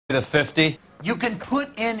The 50? You can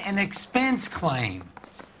put in an expense claim.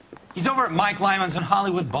 He's over at Mike Lyman's on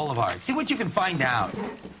Hollywood Boulevard. See what you can find out.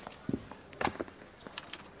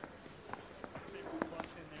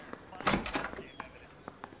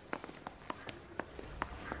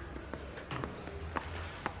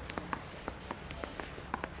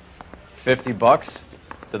 $50?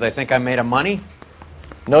 Do they think I'm made of money?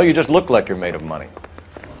 No, you just look like you're made of money.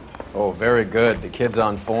 Oh, very good. The kid's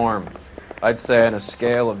on form. I'd say on a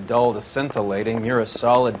scale of dull to scintillating, you're a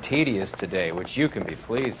solid tedious today, which you can be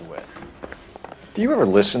pleased with. Do you ever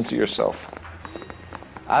listen to yourself?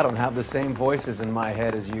 I don't have the same voices in my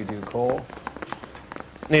head as you do, Cole.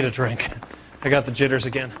 Need a drink. I got the jitters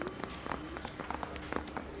again.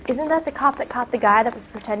 Isn't that the cop that caught the guy that was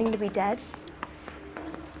pretending to be dead?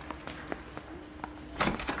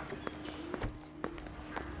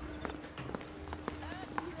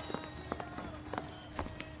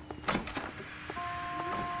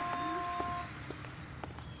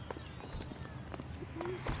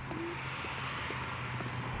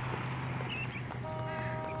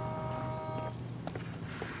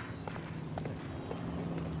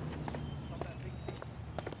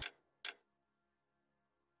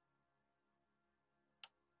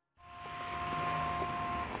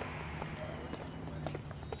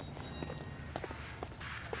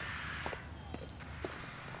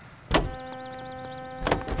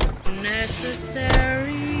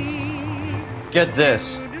 Get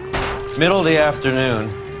this. Middle of the afternoon,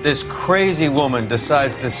 this crazy woman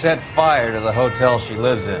decides to set fire to the hotel she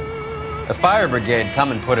lives in. The fire brigade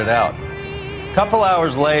come and put it out. Couple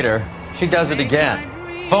hours later, she does it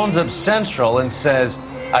again. Phones up Central and says,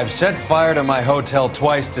 "I've set fire to my hotel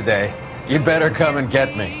twice today. You'd better come and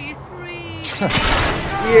get me."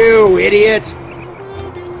 You idiot!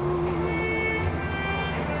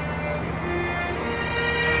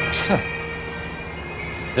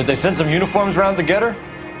 Did they send some uniforms around to get her?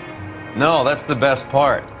 No, that's the best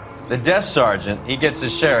part. The desk sergeant, he gets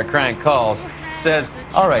his share of crank calls, says,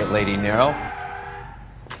 "All right, Lady Nero."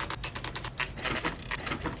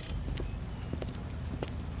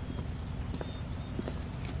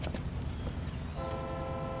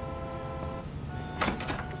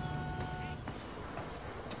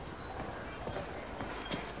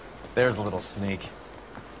 There's a little sneak.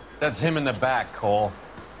 That's him in the back, Cole.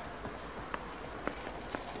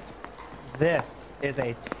 This is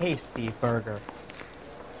a tasty burger.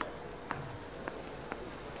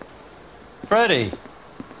 Freddie,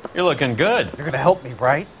 you're looking good. You're gonna help me,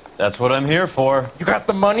 right? That's what I'm here for. You got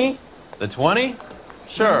the money? The 20?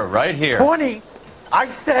 Sure, right here. 20? I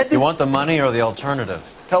said... You want the money or the alternative?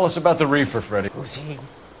 Tell us about the reefer, Freddie. Who's he?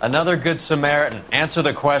 Another good Samaritan. Answer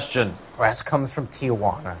the question. Brass comes from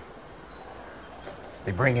Tijuana.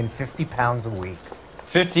 They bring in 50 pounds a week.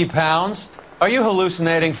 50 pounds? Are you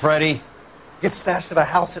hallucinating, Freddie? Gets stashed at a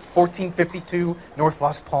house at 1452 North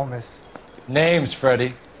Las Palmas. Names,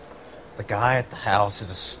 Freddie. The guy at the house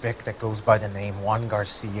is a spick that goes by the name Juan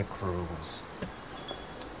Garcia Cruz.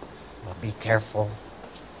 Well, be careful.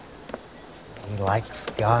 He likes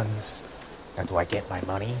guns. Now, do I get my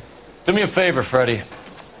money? Do me a favor, Freddie.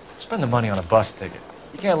 Spend the money on a bus ticket.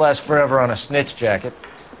 You can't last forever on a snitch jacket.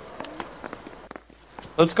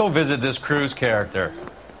 Let's go visit this Cruz character.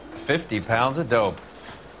 50 pounds of dope.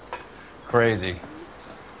 Crazy.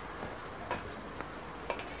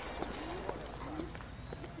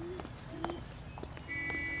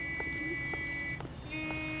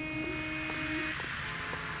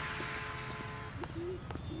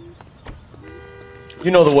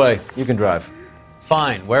 You know the way. You can drive.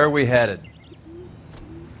 Fine. Where are we headed?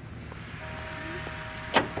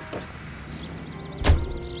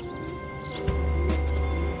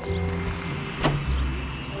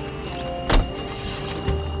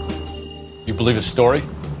 You believe his story?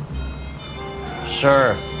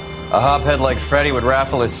 Sure. A hophead like Freddie would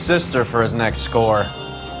raffle his sister for his next score.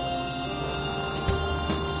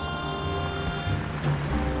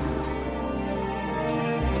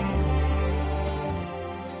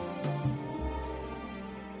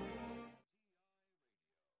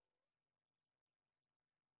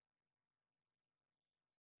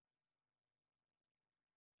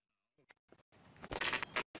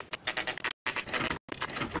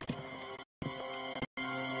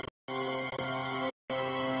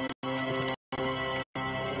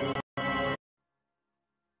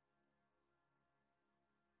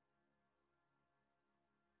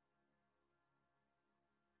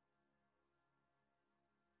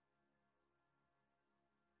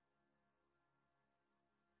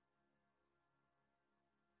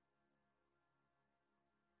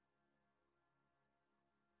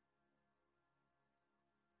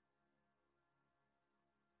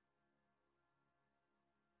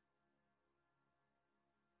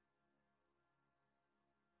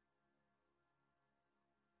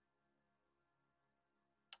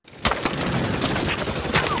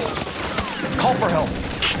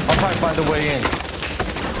 probably find a way in.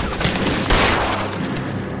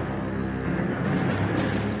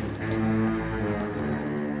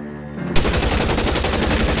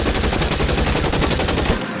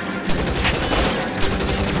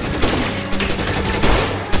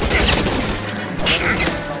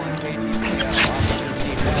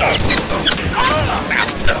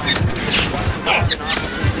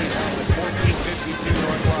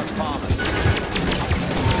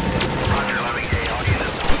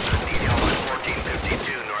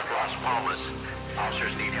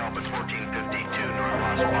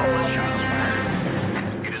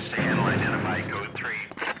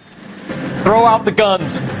 Throw out the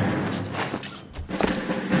guns.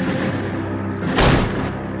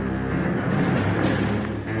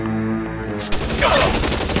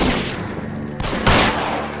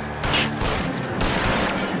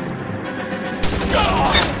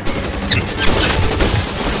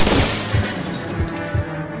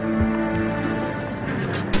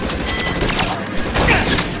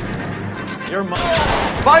 You're mine.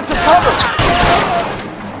 Find some cover.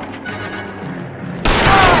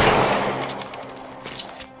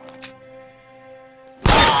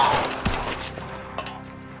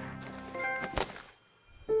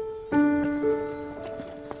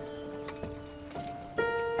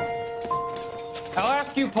 I'll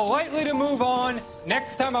ask you politely to move on.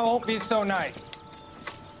 Next time I won't be so nice.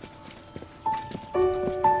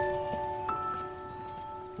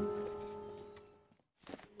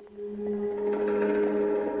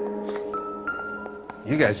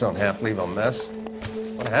 You guys don't half leave a mess.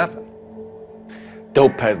 What happened?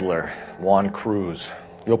 Dope peddler, Juan Cruz.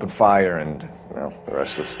 He opened fire and, well, the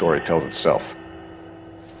rest of the story tells itself.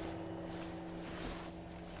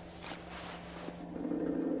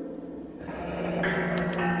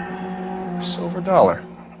 Silver dollar.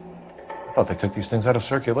 I thought they took these things out of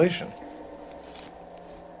circulation.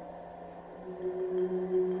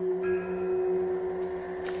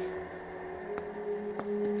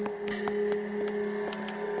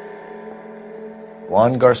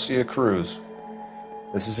 Juan Garcia Cruz.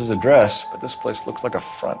 This is his address, but this place looks like a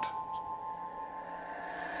front.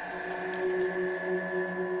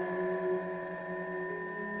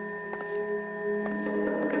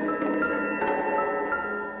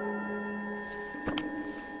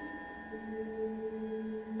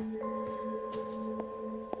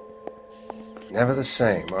 Never the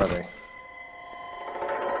same, are they?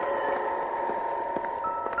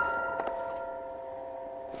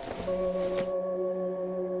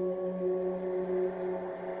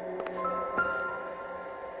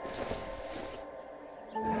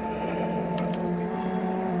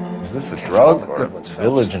 Is this a drug or a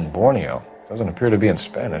village in Borneo? Doesn't appear to be in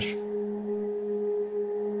Spanish.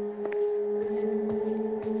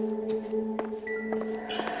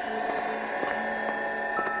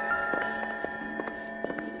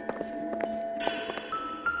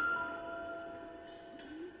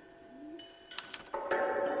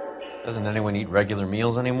 Doesn't anyone eat regular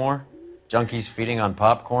meals anymore? Junkies feeding on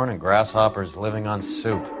popcorn and grasshoppers living on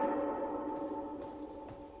soup.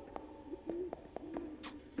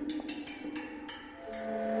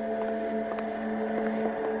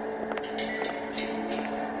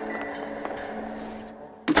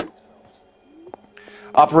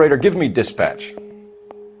 Operator, give me dispatch.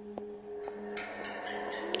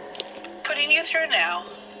 Putting you through now.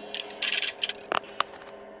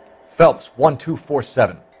 Phelps,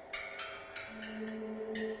 1247.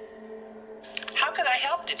 How can I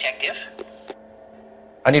help, Detective?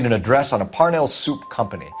 I need an address on a Parnell Soup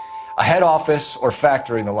Company, a head office or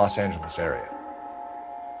factory in the Los Angeles area.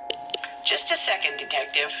 Just a second,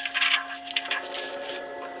 Detective.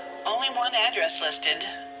 Only one address listed.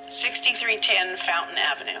 6310 Fountain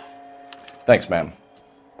Avenue. Thanks, ma'am.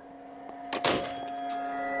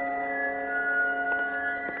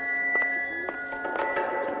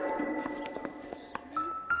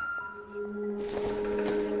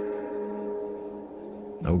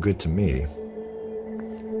 No good to me.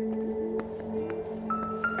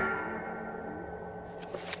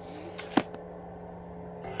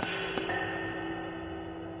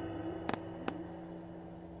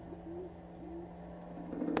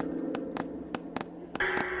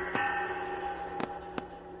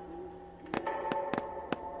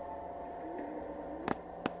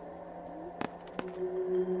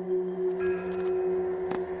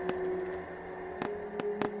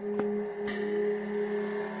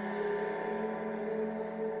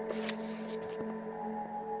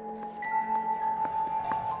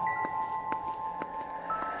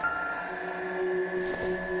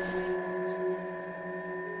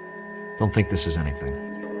 Don't think this is anything.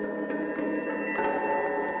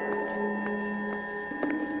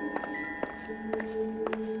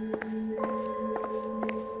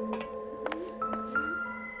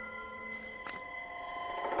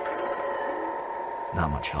 Not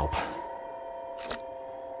much help.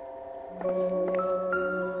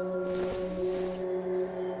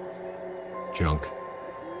 Junk.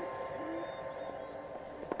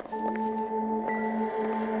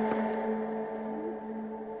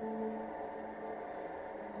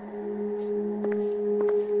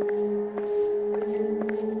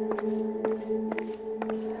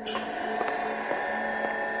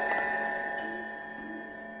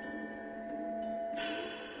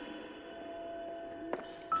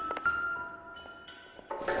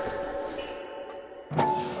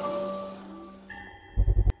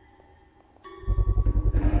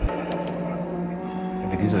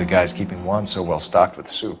 These are the guys keeping Juan so well stocked with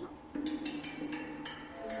soup.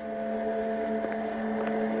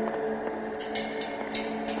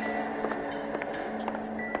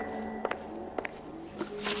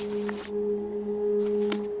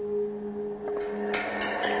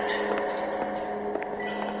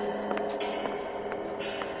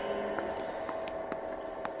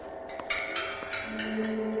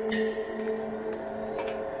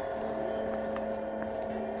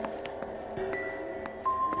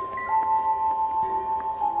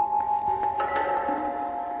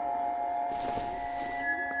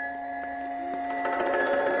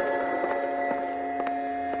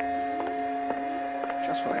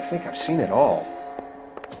 Just when I think I've seen it all.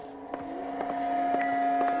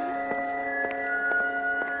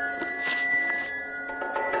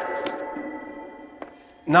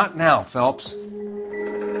 Not now, Phelps.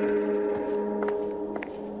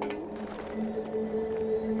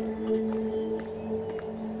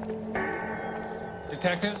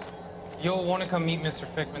 Detectives, you'll want to come meet Mr.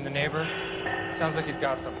 Fickman, the neighbor. Sounds like he's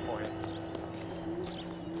got something for you.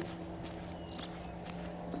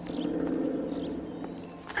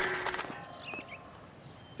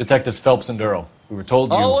 Detectives Phelps and Earl. We were told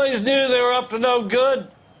you... Always knew they were up to no good.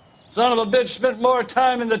 Son of a bitch spent more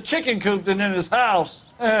time in the chicken coop than in his house.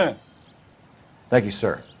 Thank you,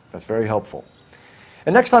 sir. That's very helpful.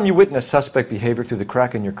 And next time you witness suspect behavior through the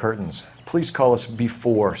crack in your curtains, please call us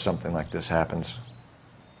before something like this happens.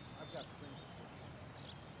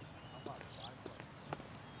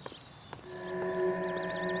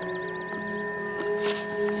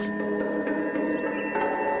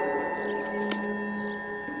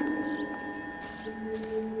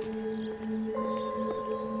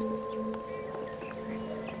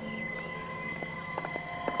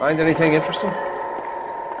 Find anything interesting?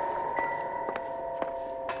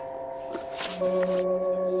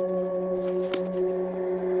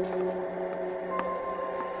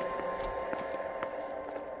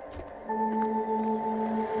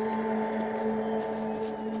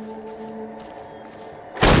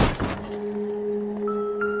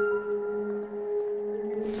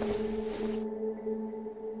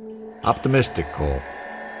 Optimistic, Cole.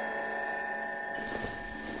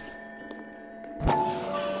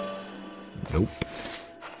 Nope.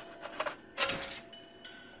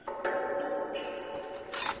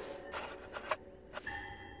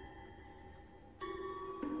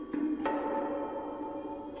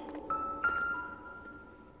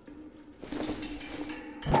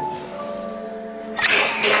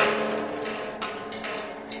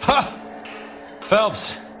 Ha!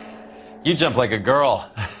 Phelps, you jump like a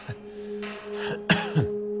girl.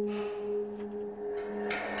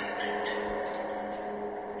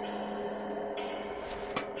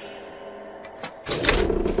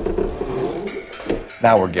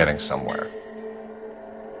 Now we're getting somewhere.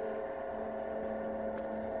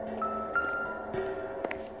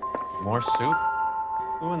 More soup?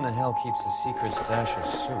 Who in the hell keeps a secret stash of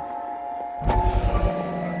soup?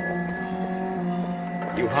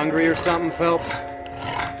 You hungry or something, Phelps?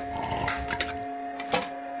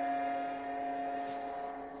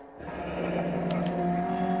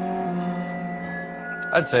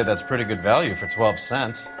 I'd say that's pretty good value for 12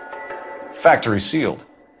 cents. Factory sealed.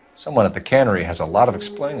 Someone at the cannery has a lot of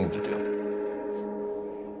explaining to do.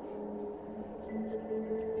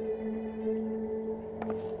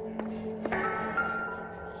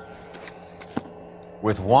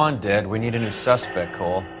 With Juan dead, we need a new suspect,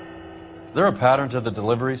 Cole. Is there a pattern to the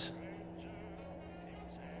deliveries?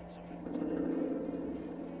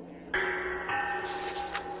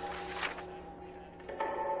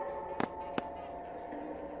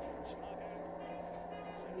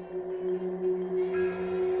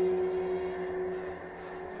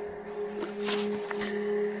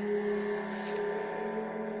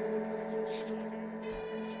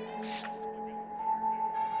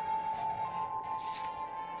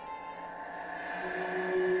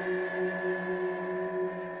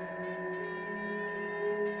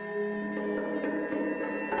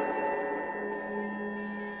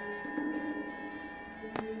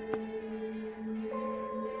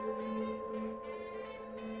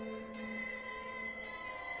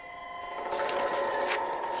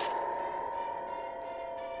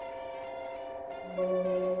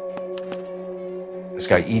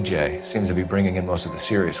 guy, EJ, seems to be bringing in most of the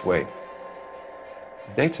serious weight.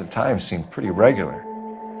 The dates and times seem pretty regular.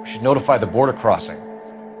 We should notify the border crossing.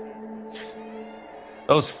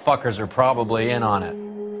 Those fuckers are probably in on it.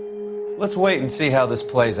 Let's wait and see how this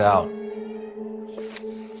plays out.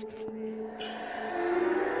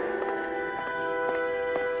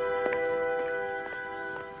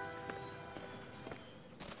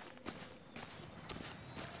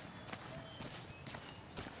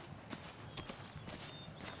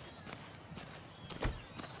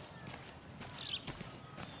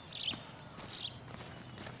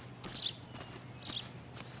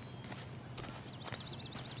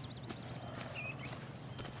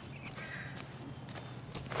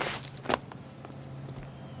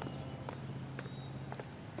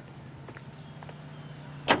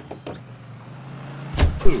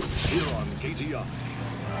 Here on KTI.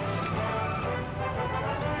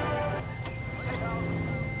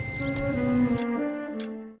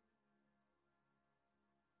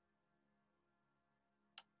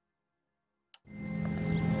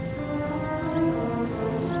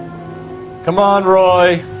 Come on,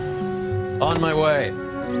 Roy. On my way.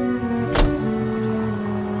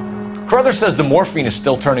 Carruthers says the morphine is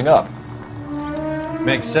still turning up.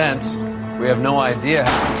 Makes sense. We have no idea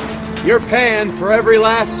how. You're paying for every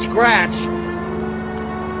last scratch.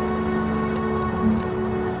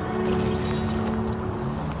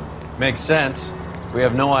 Makes sense. We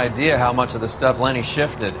have no idea how much of the stuff Lenny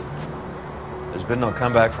shifted. There's been no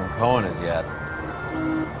comeback from Cohen as yet.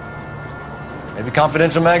 Maybe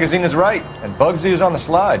Confidential Magazine is right, and Bugsy is on the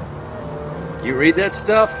slide. You read that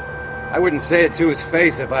stuff? I wouldn't say it to his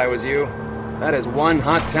face if I was you. That is one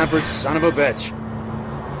hot-tempered son of a bitch.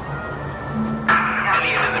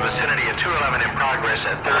 Any unit in the vicinity of 211 in progress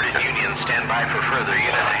at 3rd and Union. Stand by for further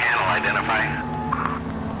unit to handle identify.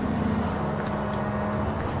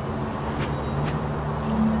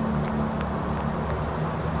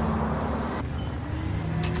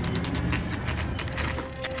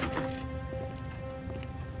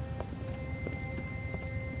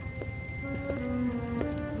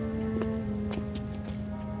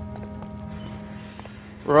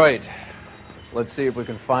 Right. Let's see if we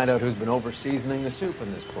can find out who's been over-seasoning the soup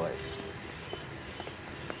in this place.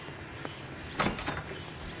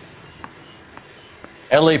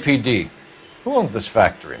 LAPD. Who owns this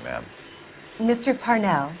factory, ma'am? Mr.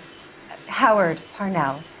 Parnell. Howard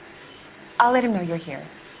Parnell. I'll let him know you're here.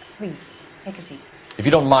 Please, take a seat. If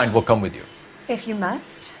you don't mind, we'll come with you. If you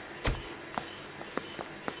must.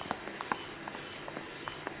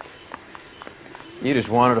 You just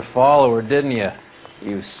wanted to follow her, didn't you?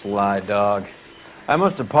 You sly dog. I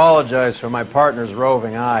must apologize for my partner's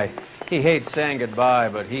roving eye. He hates saying goodbye,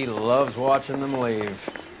 but he loves watching them leave.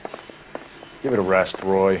 Give it a rest,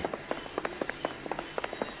 Roy.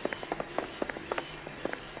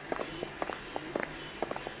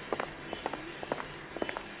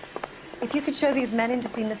 If you could show these men in to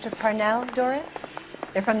see Mr. Parnell, Doris.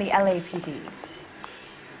 They're from the LAPD.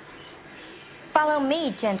 Follow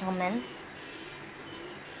me, gentlemen.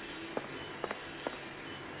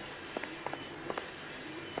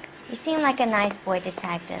 You seem like a nice boy,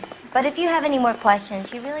 detective. But if you have any more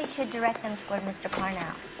questions, you really should direct them toward Mr.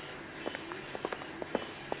 Parnell.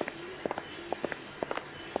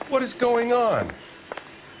 What is going on?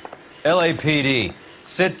 LAPD,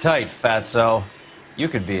 sit tight, fatso. You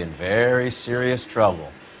could be in very serious trouble.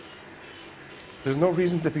 There's no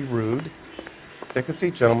reason to be rude. Take a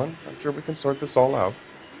seat, gentlemen. I'm sure we can sort this all out.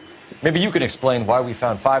 Maybe you can explain why we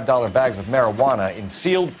found $5 bags of marijuana in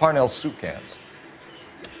sealed Parnell soup cans.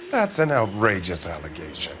 That's an outrageous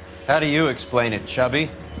allegation. How do you explain it,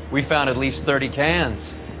 Chubby? We found at least 30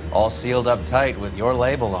 cans, all sealed up tight with your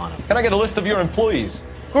label on them. Can I get a list of your employees?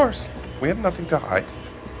 Of course. We have nothing to hide.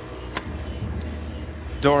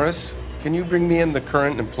 Doris, can you bring me in the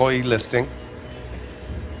current employee listing?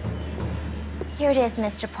 Here it is,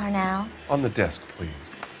 Mr. Parnell. On the desk,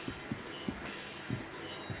 please.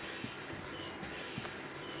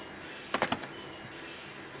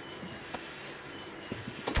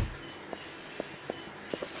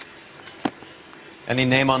 Any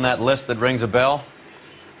name on that list that rings a bell?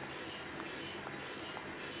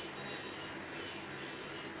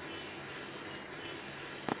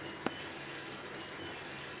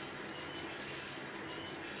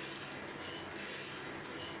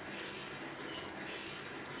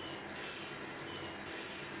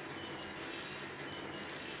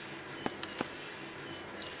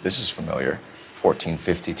 This is familiar.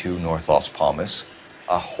 1452 North Las Palmas.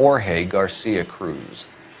 A Jorge Garcia Cruz.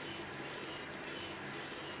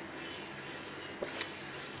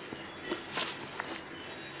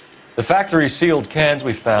 The factory sealed cans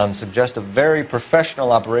we found suggest a very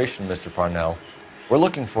professional operation, Mr. Parnell. We're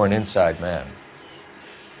looking for an inside man.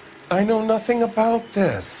 I know nothing about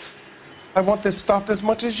this. I want this stopped as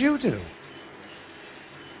much as you do.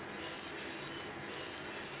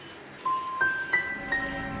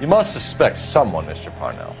 You must suspect someone, Mr.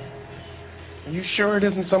 Parnell. Are you sure it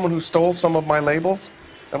isn't someone who stole some of my labels?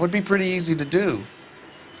 That would be pretty easy to do.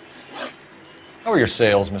 How are your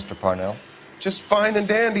sales, Mr. Parnell? Just fine and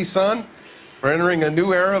dandy, son. We're entering a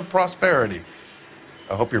new era of prosperity.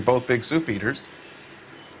 I hope you're both big soup eaters.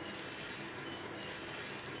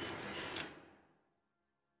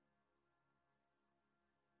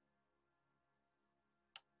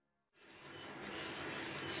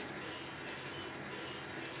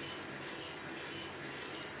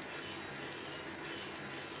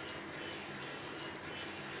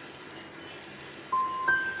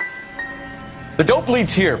 The dope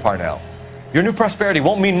leads here, Parnell. Your new prosperity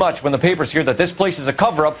won't mean much when the papers hear that this place is a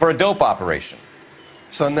cover-up for a dope operation.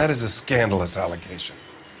 Son, that is a scandalous allegation.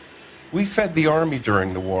 We fed the Army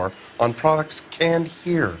during the war on products canned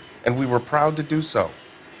here, and we were proud to do so.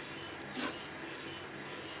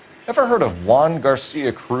 Ever heard of Juan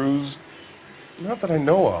Garcia Cruz? Not that I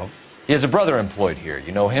know of. He has a brother employed here.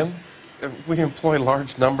 You know him? We employ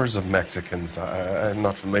large numbers of Mexicans. I'm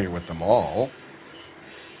not familiar with them all.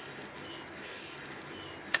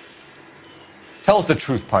 Tell us the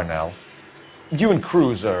truth, Parnell. You and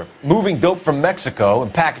Cruz are moving dope from Mexico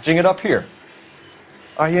and packaging it up here.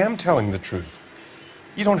 I am telling the truth.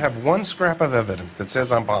 You don't have one scrap of evidence that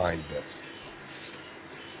says I'm behind this.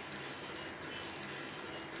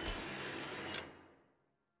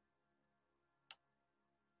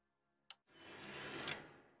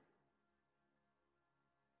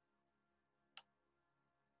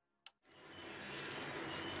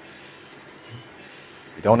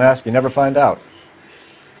 You don't ask, you never find out.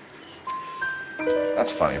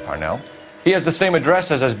 That's funny, Parnell. He has the same address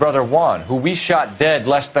as his brother Juan, who we shot dead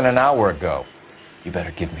less than an hour ago. You better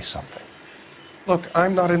give me something. Look,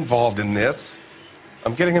 I'm not involved in this.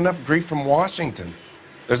 I'm getting enough grief from Washington.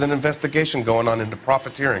 There's an investigation going on into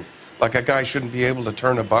profiteering. Like a guy shouldn't be able to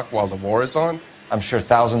turn a buck while the war is on. I'm sure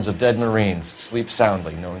thousands of dead Marines sleep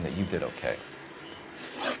soundly knowing that you did okay.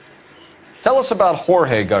 Tell us about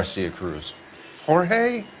Jorge Garcia Cruz.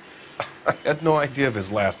 Jorge? I had no idea of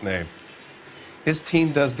his last name. His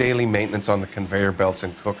team does daily maintenance on the conveyor belts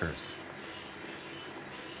and cookers.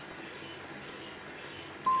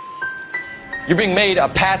 You're being made a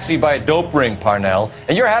patsy by a dope ring, Parnell,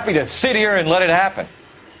 and you're happy to sit here and let it happen.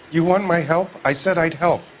 You want my help? I said I'd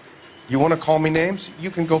help. You want to call me names? You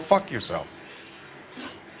can go fuck yourself.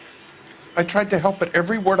 I tried to help, but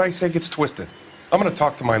every word I say gets twisted. I'm going to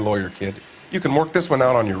talk to my lawyer, kid. You can work this one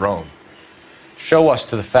out on your own. Show us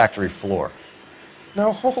to the factory floor.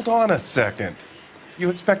 Now, hold on a second. You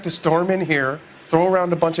expect to storm in here, throw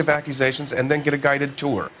around a bunch of accusations, and then get a guided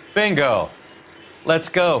tour. Bingo. Let's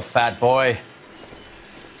go, fat boy.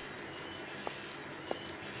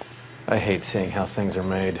 I hate seeing how things are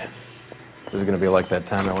made. This is gonna be like that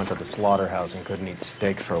time I went to the slaughterhouse and couldn't eat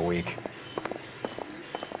steak for a week.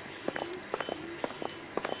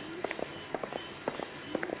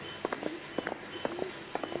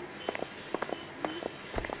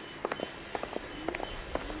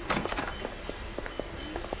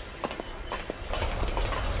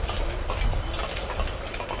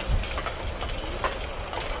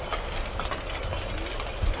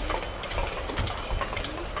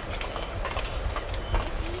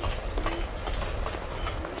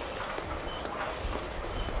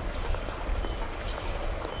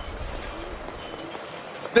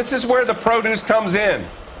 This is where the produce comes in.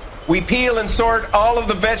 We peel and sort all of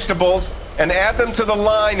the vegetables and add them to the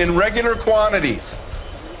line in regular quantities.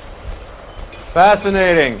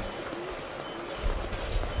 Fascinating.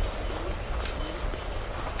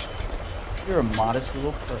 You're a modest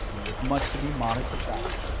little person with much to be modest about.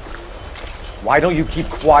 Why don't you keep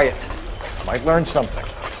quiet? Might learn something.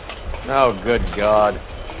 Oh, good God.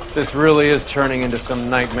 This really is turning into some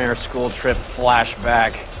nightmare school trip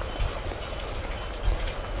flashback.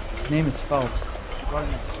 His name is Phelps. Run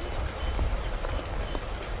it.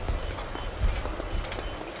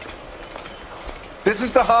 This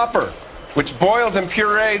is the hopper, which boils and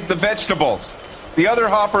purees the vegetables. The other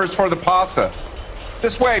hopper is for the pasta.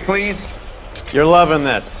 This way, please. You're loving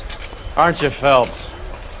this, aren't you, Phelps?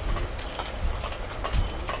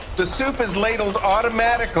 The soup is ladled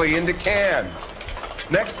automatically into cans.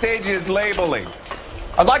 Next stage is labeling.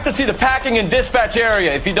 I'd like to see the packing and dispatch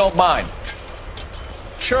area, if you don't mind.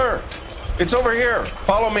 Sure. It's over here.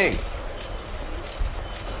 Follow me.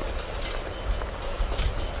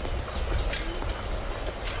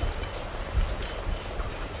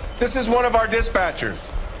 This is one of our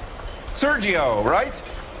dispatchers. Sergio, right?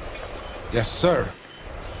 Yes, sir.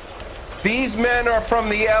 These men are from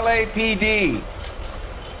the LAPD.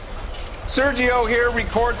 Sergio here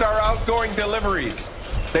records our outgoing deliveries.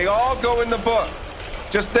 They all go in the book,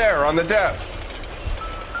 just there on the desk.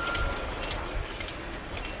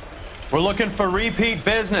 We're looking for repeat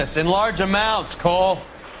business in large amounts, Cole.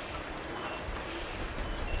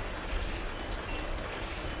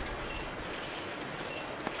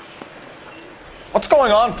 What's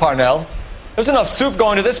going on, Parnell? There's enough soup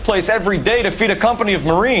going to this place every day to feed a company of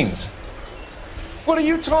Marines. What are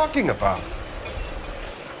you talking about?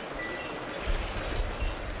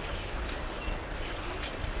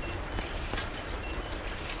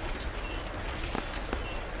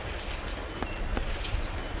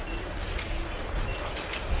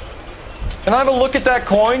 Can I have a look at that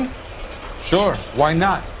coin? Sure, why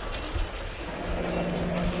not?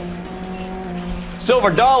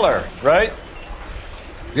 Silver dollar, right?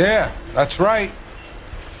 Yeah, that's right.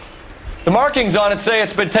 The markings on it say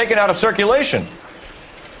it's been taken out of circulation.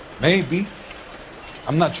 Maybe.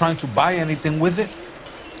 I'm not trying to buy anything with it.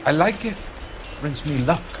 I like it. Brings me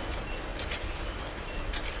luck.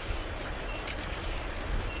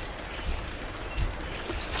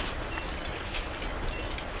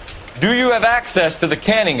 Do you have access to the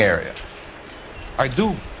canning area? I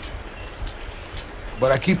do.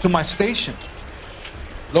 But I keep to my station.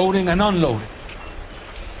 Loading and unloading.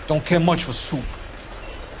 Don't care much for soup.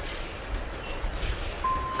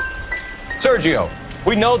 Sergio,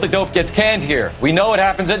 we know the dope gets canned here. We know it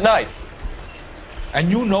happens at night.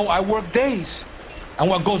 And you know I work days. And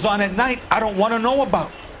what goes on at night, I don't want to know about.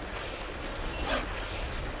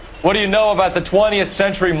 What do you know about the 20th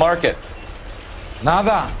century market?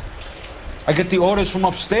 Nada. I get the orders from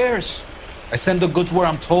upstairs. I send the goods where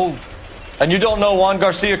I'm told. And you don't know Juan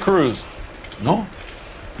Garcia Cruz? No,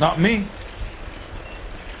 not me.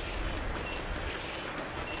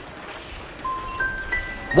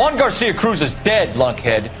 Juan Garcia Cruz is dead,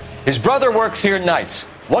 lunkhead. His brother works here nights.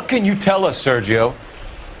 What can you tell us, Sergio?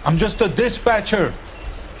 I'm just a dispatcher.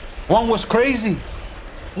 Juan was crazy.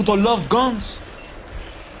 Udo loved guns.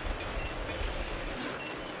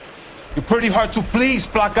 You're pretty hard to please,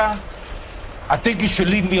 Placa. I think you should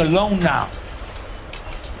leave me alone now.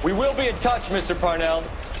 We will be in touch, Mr. Parnell.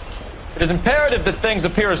 It is imperative that things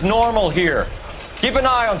appear as normal here. Keep an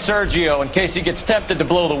eye on Sergio in case he gets tempted to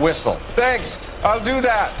blow the whistle. Thanks. I'll do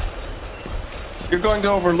that. You're going to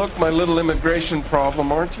overlook my little immigration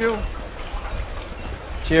problem, aren't you?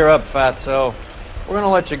 Cheer up, Fatso. We're gonna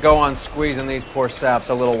let you go on squeezing these poor saps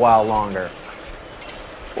a little while longer.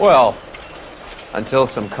 Well, until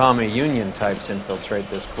some commie union types infiltrate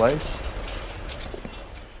this place.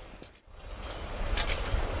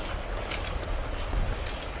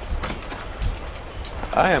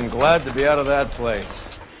 I am glad to be out of that place.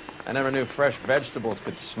 I never knew fresh vegetables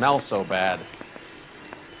could smell so bad.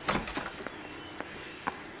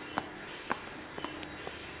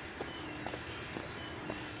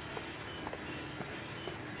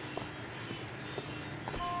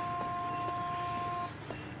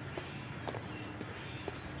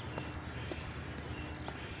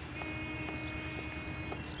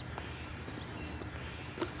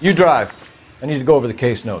 You drive. I need to go over the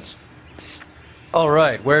case notes. All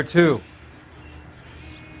right, where to?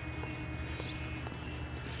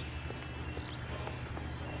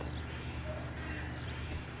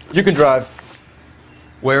 You can drive.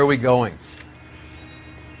 Where are we going?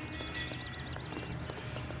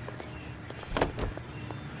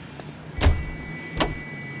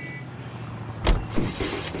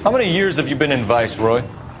 How many years have you been in Vice, Roy?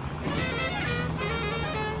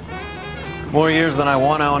 More years than I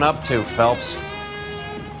want to own up to, Phelps.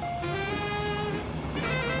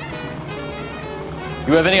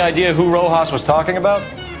 You have any idea who Rojas was talking about?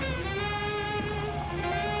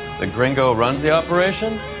 The gringo runs the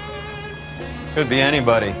operation? Could be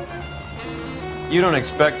anybody. You don't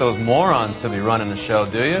expect those morons to be running the show,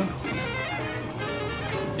 do you?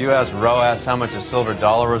 You asked Rojas how much a silver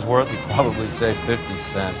dollar was worth, he'd probably say 50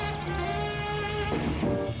 cents.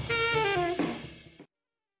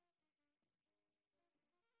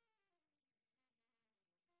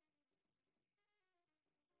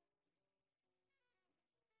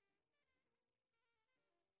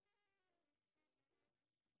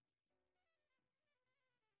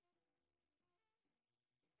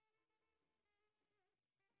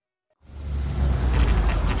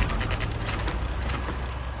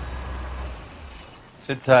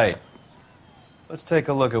 Sit tight. Let's take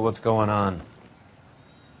a look at what's going on.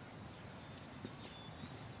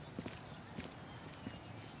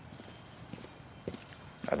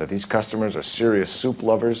 Either these customers are serious soup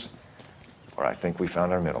lovers, or I think we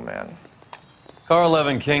found our middleman. Car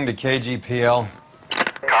 11 King to KGPL.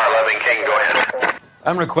 Car 11 King, go ahead.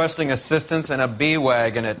 I'm requesting assistance in a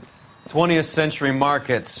B-Wagon at 20th Century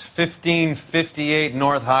Markets, 1558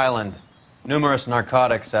 North Highland. Numerous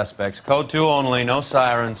narcotic suspects. Code 2 only, no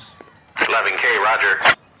sirens. 11K, roger.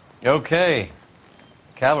 Okay.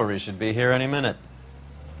 Cavalry should be here any minute.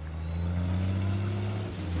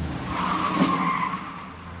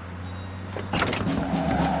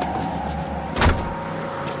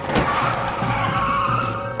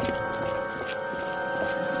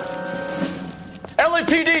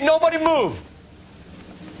 LAPD, nobody move!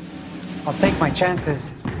 I'll take my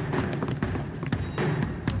chances.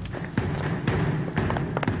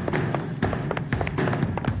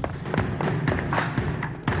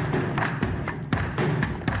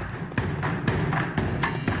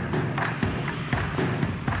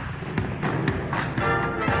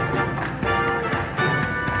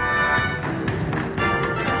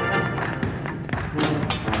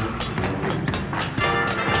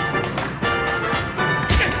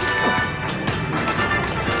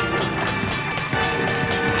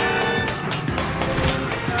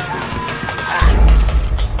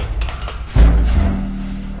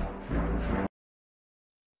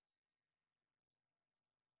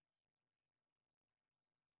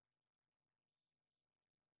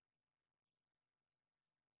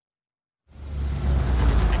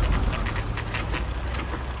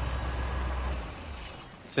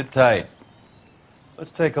 Sit tight. Let's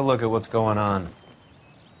take a look at what's going on.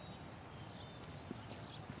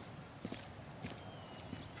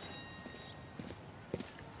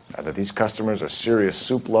 Either these customers are serious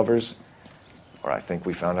soup lovers, or I think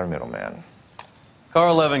we found our middleman. Car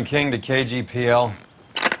 11 King to KGPL.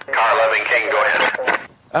 Car 11 King, go ahead.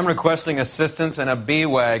 I'm requesting assistance in a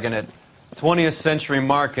B-Wagon at 20th Century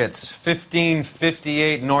Markets,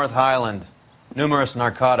 1558 North Highland. Numerous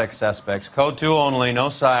narcotic suspects. Code 2 only, no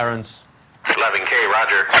sirens. 11K,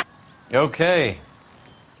 roger. Okay.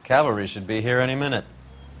 Cavalry should be here any minute.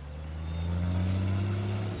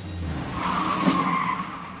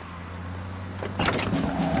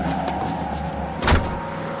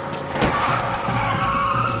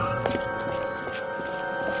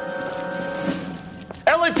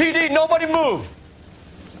 LAPD, nobody move!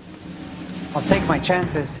 I'll take my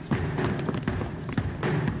chances.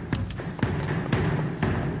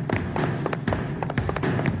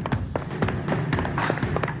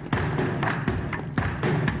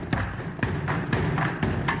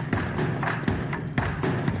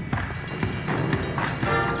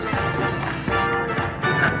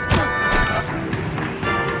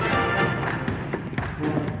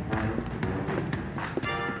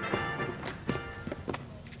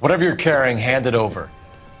 Whatever you're carrying, hand it over.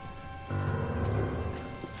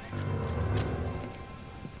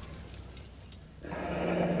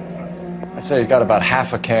 I'd say he's got about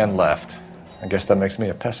half a can left. I guess that makes me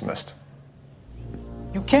a pessimist.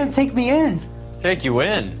 You can't take me in. Take you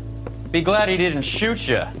in? Be glad he didn't shoot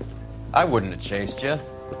you. I wouldn't have chased you.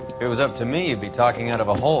 If it was up to me, you'd be talking out of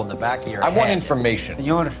a hole in the back of your head. I want information.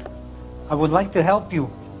 Senor, I would like to help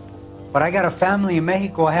you, but I got a family in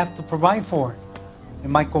Mexico I have to provide for.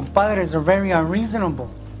 And my compadres are very unreasonable.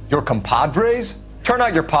 Your compadres? Turn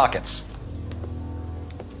out your pockets.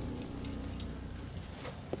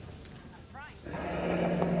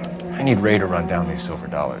 I need Ray to run down these silver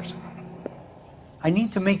dollars. I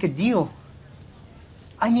need to make a deal.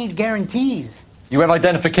 I need guarantees. You have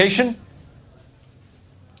identification?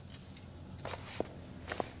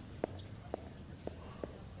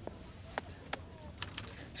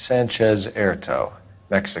 Sanchez Erto,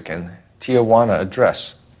 Mexican, Tijuana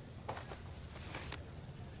address.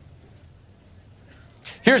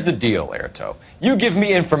 Here's the deal, Erto. You give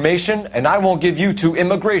me information, and I won't give you to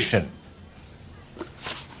immigration.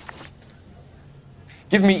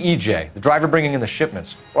 Give me EJ, the driver bringing in the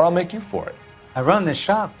shipments, or I'll make you for it. I run the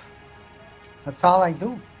shop. That's all I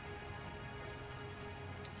do.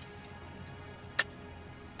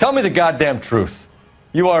 Tell me the goddamn truth.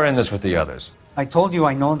 You are in this with the others. I told you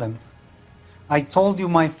I know them. I told you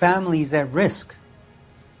my family's at risk.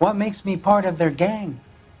 What makes me part of their gang?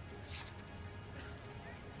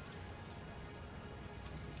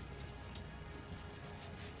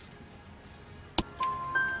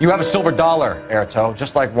 You have a silver dollar, Erto,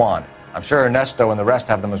 just like Juan. I'm sure Ernesto and the rest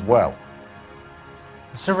have them as well.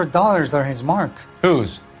 The silver dollars are his mark.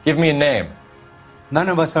 Whose? Give me a name. None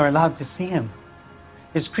of us are allowed to see him.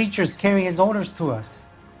 His creatures carry his orders to us.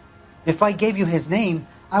 If I gave you his name,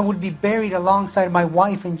 I would be buried alongside my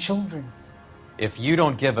wife and children. If you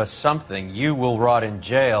don't give us something, you will rot in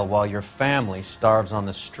jail while your family starves on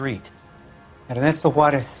the street. Ernesto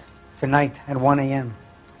Juarez, tonight at 1 a.m.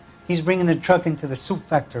 He's bringing the truck into the soup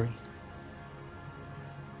factory.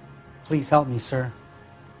 Please help me, sir.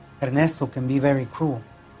 Ernesto can be very cruel.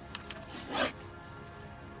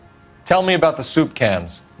 Tell me about the soup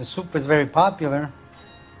cans. The soup is very popular,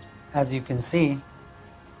 as you can see.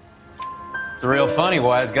 It's real funny,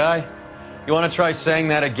 wise guy. You want to try saying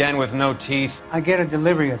that again with no teeth? I get a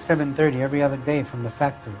delivery at 7:30 every other day from the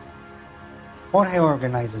factory. Jorge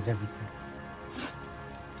organizes everything.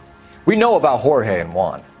 We know about Jorge and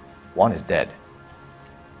Juan. Juan is dead.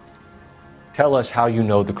 Tell us how you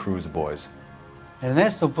know the Cruz boys.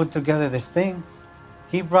 Ernesto put together this thing.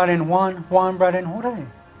 He brought in Juan, Juan brought in Jorge.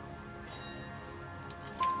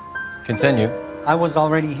 Continue. I was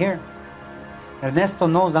already here. Ernesto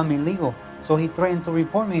knows I'm illegal, so he threatened to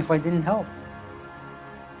report me if I didn't help.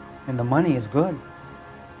 And the money is good.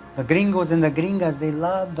 The gringos and the gringas, they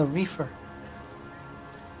love the reefer.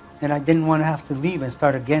 And I didn't want to have to leave and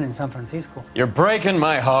start again in San Francisco. You're breaking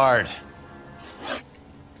my heart.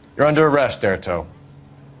 You're under arrest, Erto.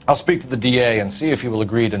 I'll speak to the DA and see if he will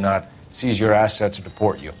agree to not seize your assets or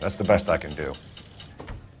deport you. That's the best I can do.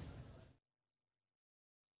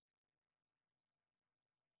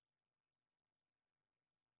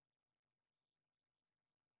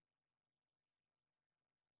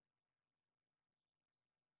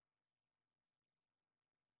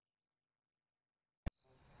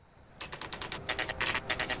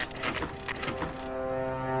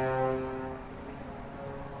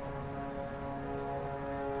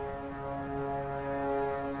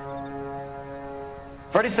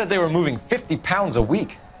 Freddie said they were moving 50 pounds a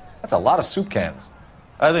week. That's a lot of soup cans.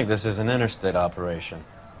 I think this is an interstate operation.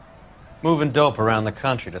 Moving dope around the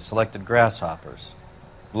country to selected grasshoppers.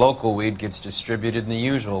 Local weed gets distributed in the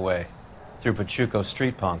usual way, through Pachuco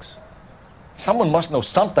street punks. Someone must know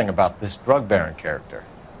something about this drug baron character.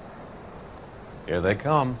 Here they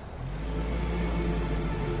come.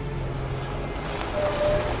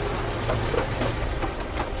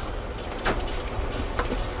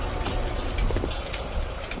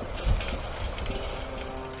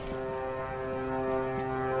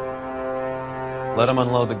 Let them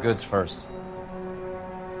unload the goods first.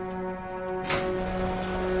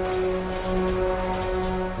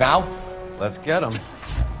 Now? Let's get them.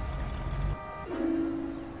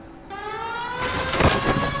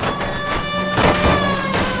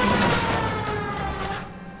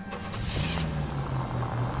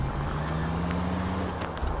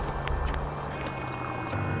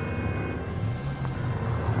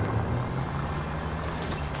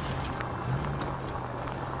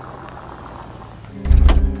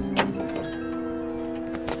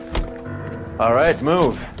 All right,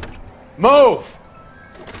 move. Move!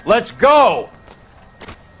 Let's go!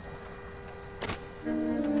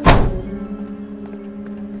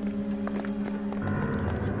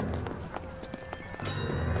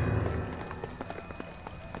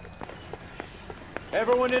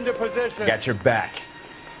 Everyone into position. Got your back.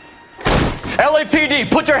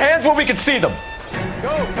 LAPD, put your hands where we can see them. Go,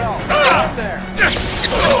 pal. Out there.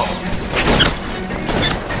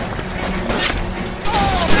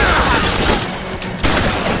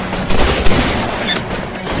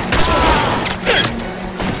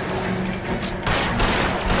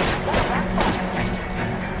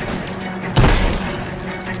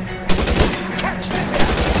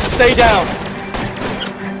 Stay down.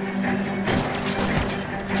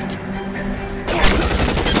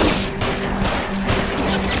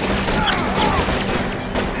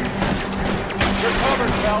 You're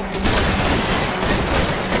covered, Phelps.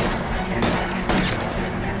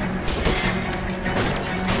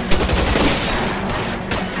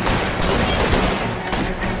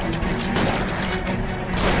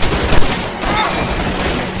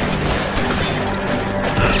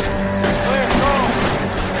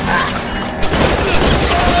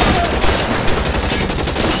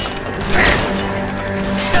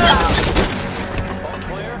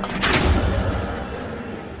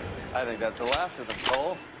 I think that's the last of them,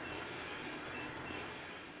 Cole.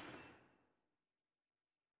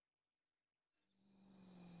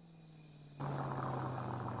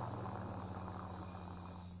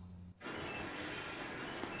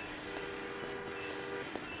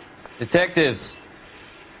 Detectives,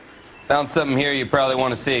 found something here you probably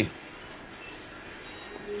want to see.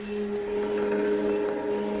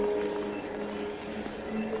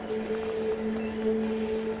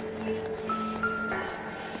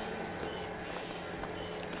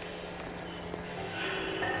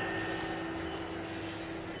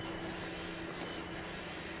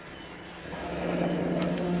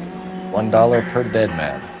 $1 per dead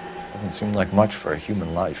man. Doesn't seem like much for a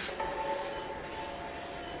human life.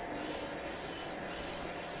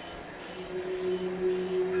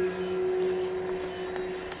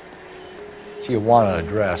 Tijuana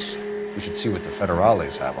address. We should see what the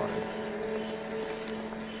federales have on it.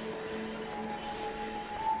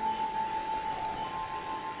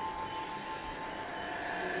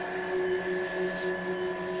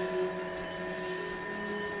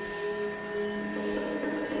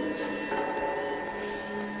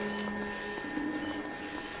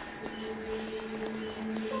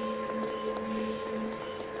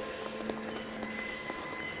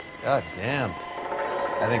 God damn.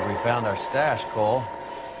 I think we found our stash, Cole.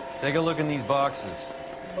 Take a look in these boxes.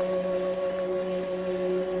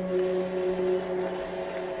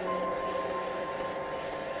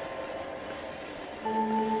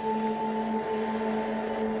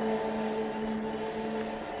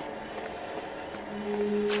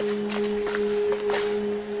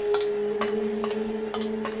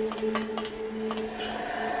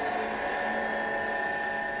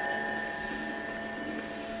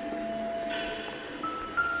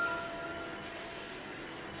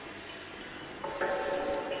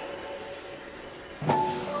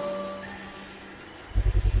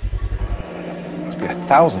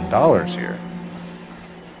 $1,000 here.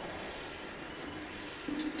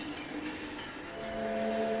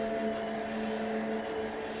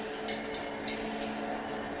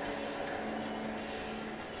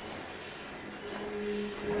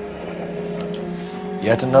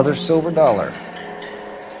 Yet another silver dollar.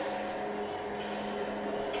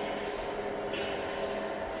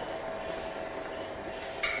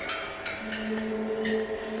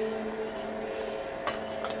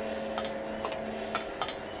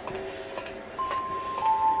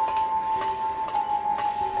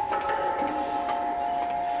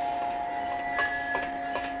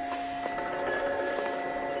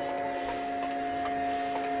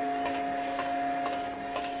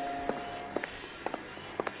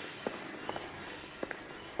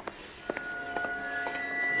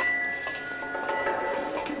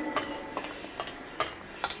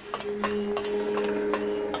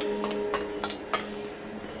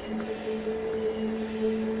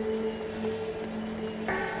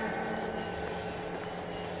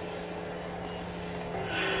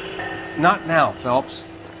 Not now, Phelps.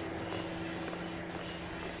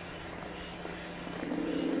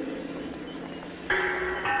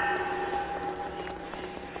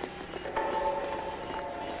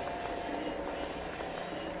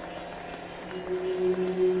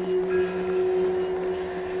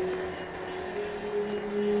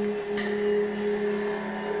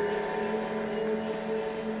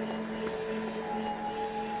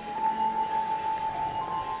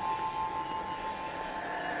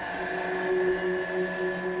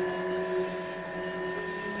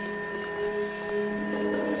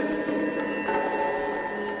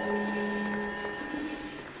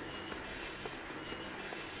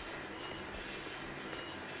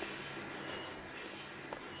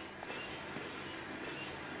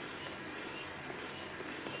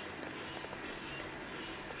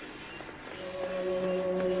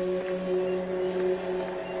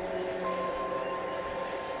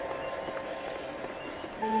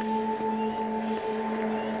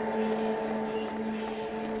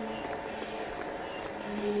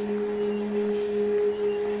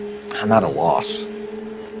 I'm at a loss.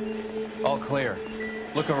 All clear.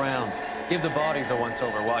 Look around. Give the bodies a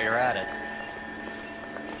once-over while you're at it.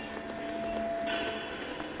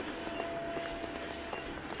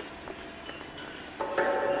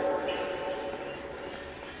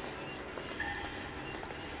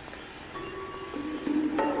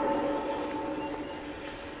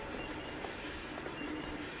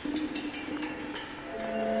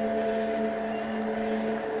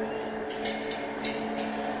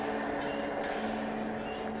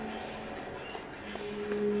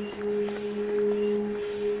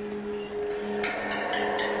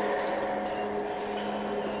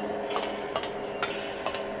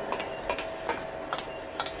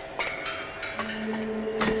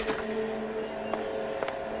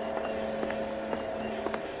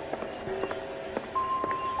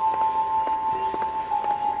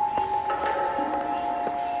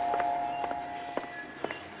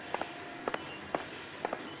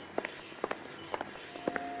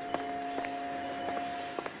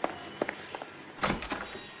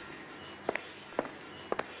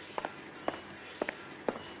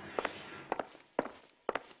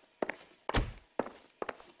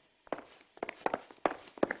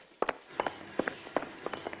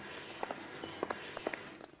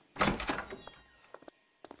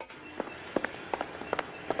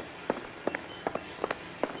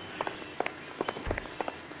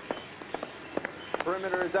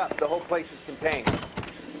 Perimeter is up. The whole place is contained.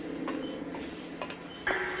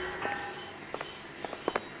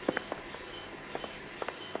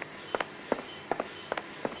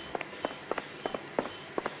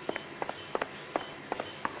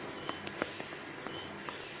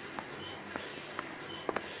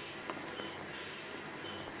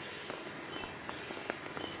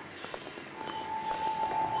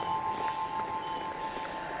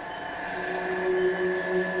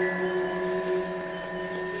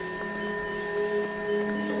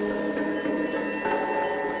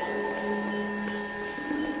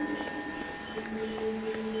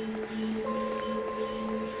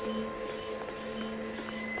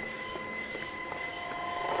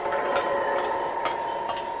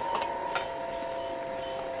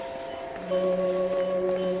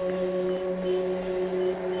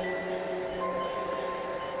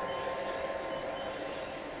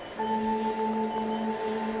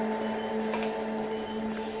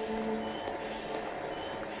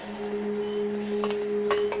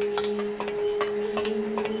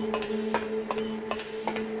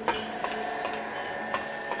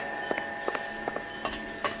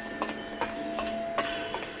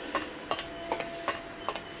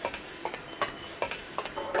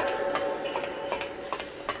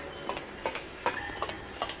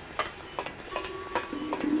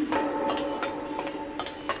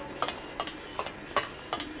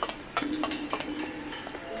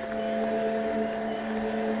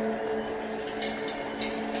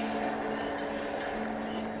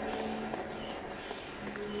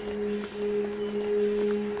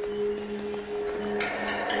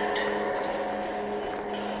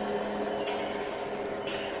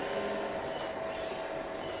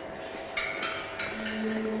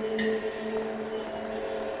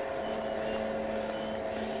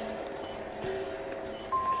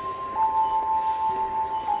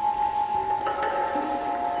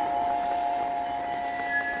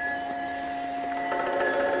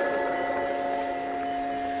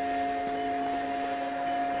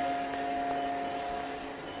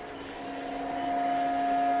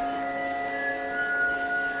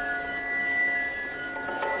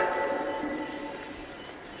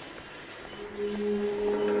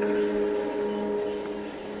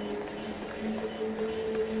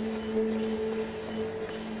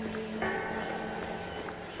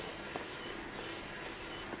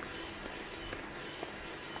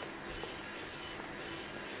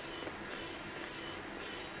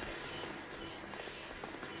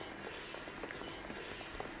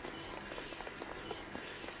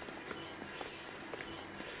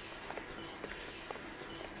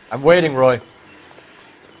 I'm waiting, Roy.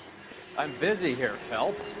 I'm busy here,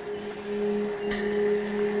 Phelps.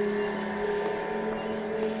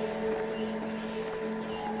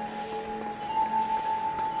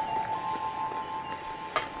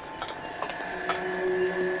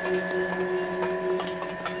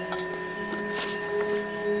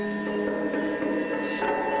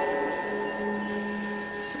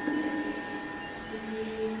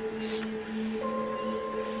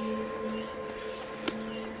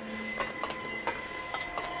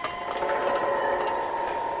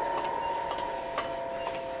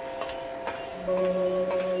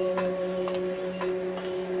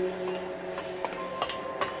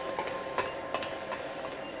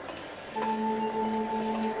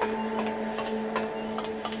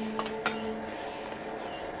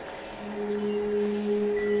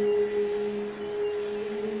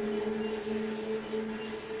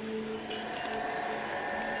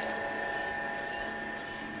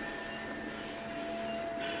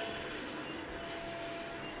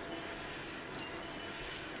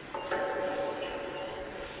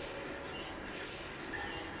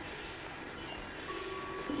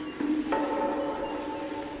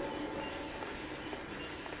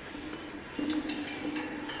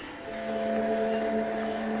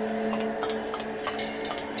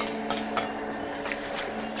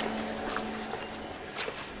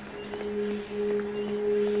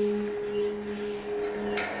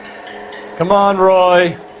 Come on,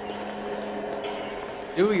 Roy.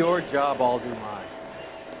 Do your job, I'll do mine.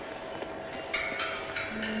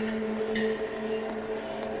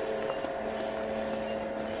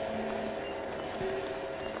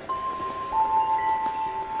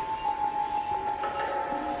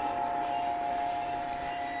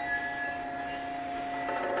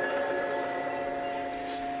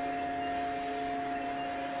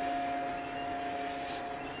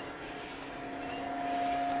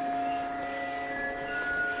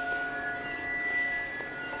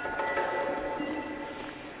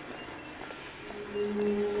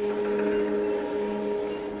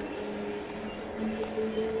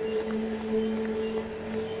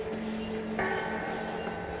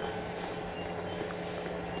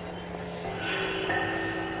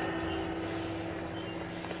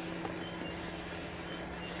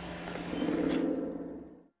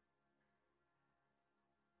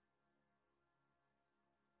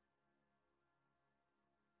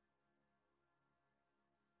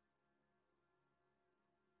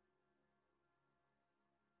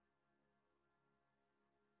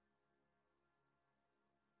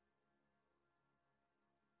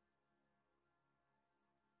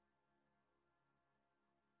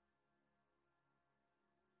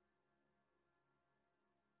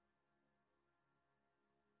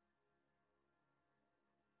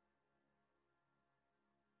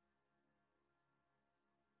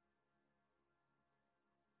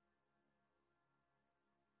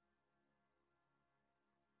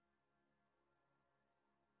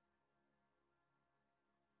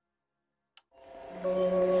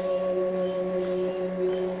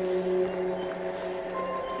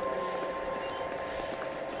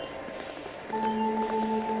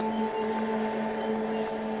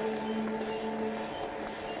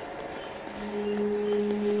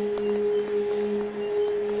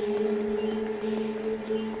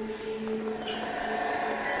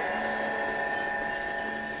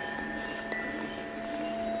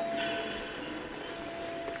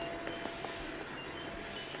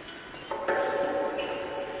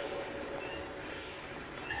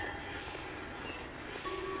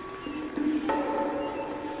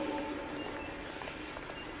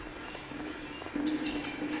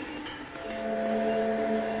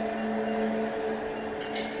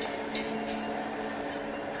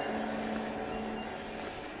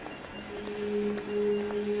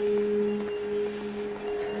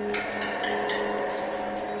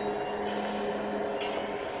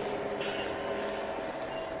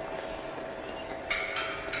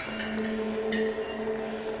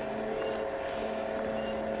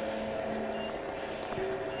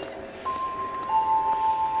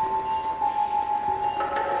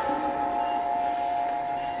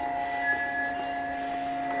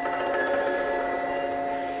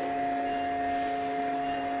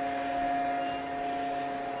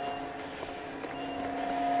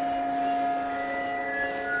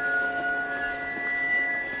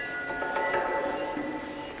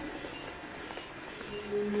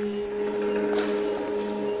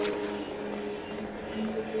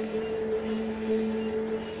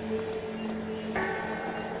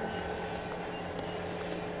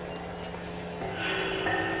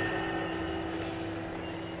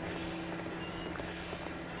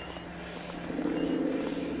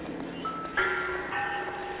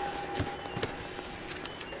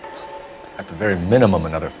 At the very minimum,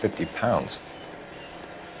 another 50 pounds.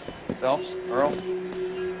 Phelps, Earl,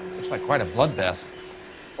 looks like quite a bloodbath.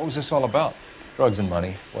 What was this all about? Drugs and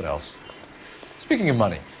money. What else? Speaking of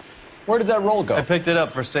money, where did that roll go? I picked it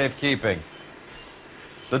up for safekeeping.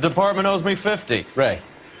 The department owes me 50. Ray,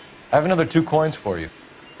 I have another 2 coins for you.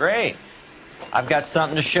 Great. I've got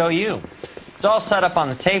something to show you. It's all set up on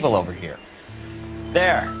the table over here.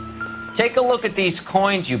 There. Take a look at these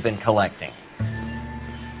coins you've been collecting.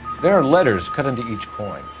 There are letters cut into each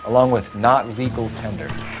coin, along with not legal tender.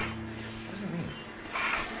 What does it mean?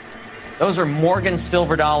 Those are Morgan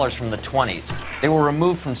silver dollars from the 20s. They were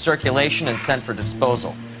removed from circulation and sent for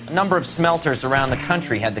disposal. A number of smelters around the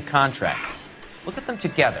country had the contract. Look at them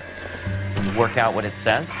together. Can you work out what it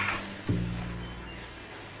says?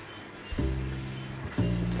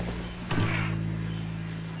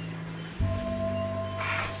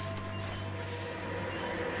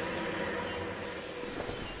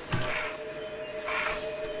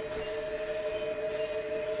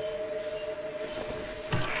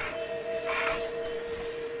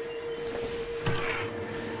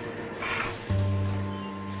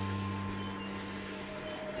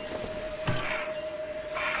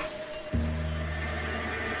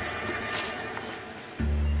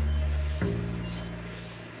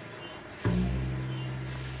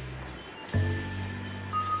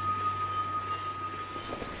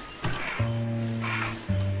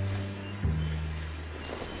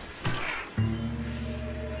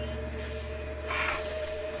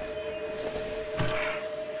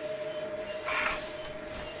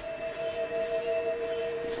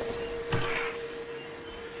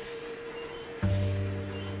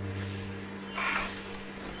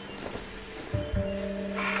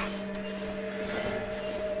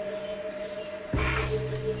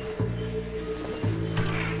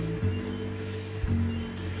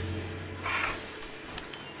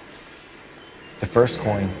 The first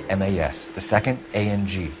coin, MAS. The second,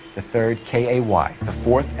 ANG. The third, KAY. The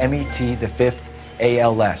fourth, MET. The fifth,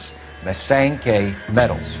 ALS. Masanke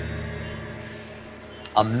Metals.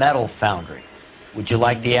 A metal foundry. Would you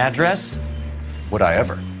like the address? Would I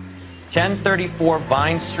ever? 1034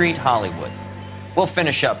 Vine Street, Hollywood. We'll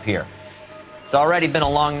finish up here. It's already been a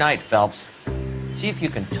long night, Phelps. See if you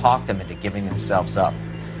can talk them into giving themselves up.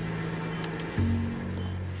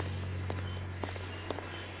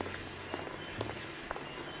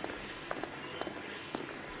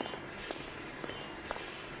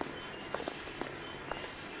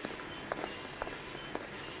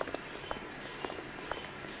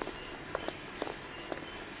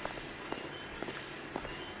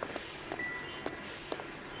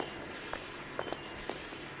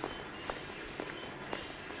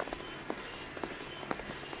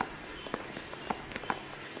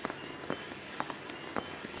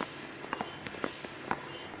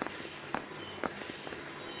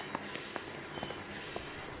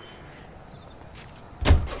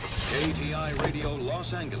 KTI Radio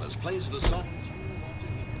Los Angeles plays the song.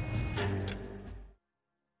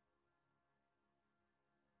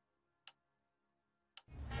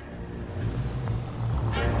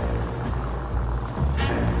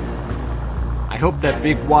 hope that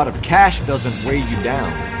big wad of cash doesn't weigh you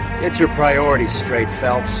down. Get your priorities straight,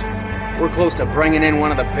 Phelps. We're close to bringing in one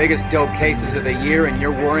of the biggest dope cases of the year, and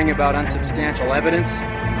you're worrying about unsubstantial evidence?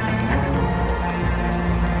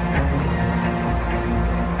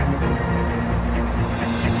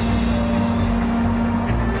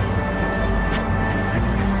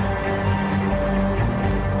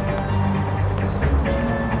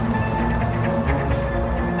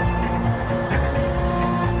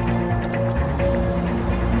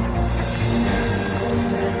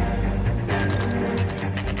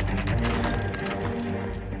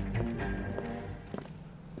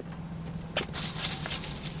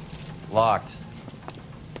 Locked.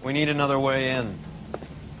 We need another way in.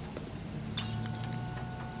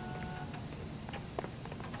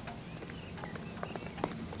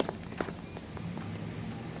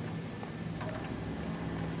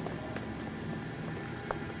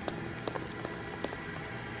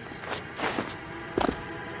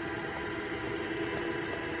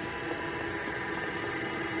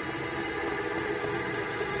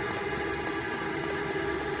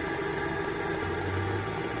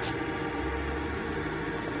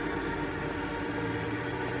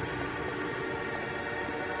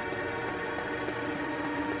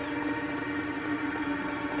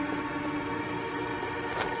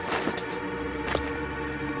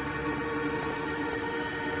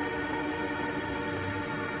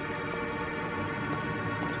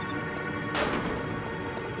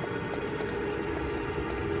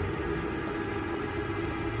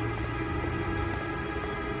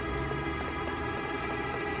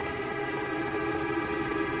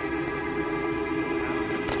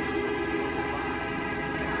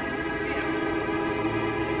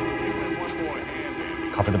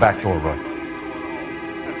 Cover the back door, bro.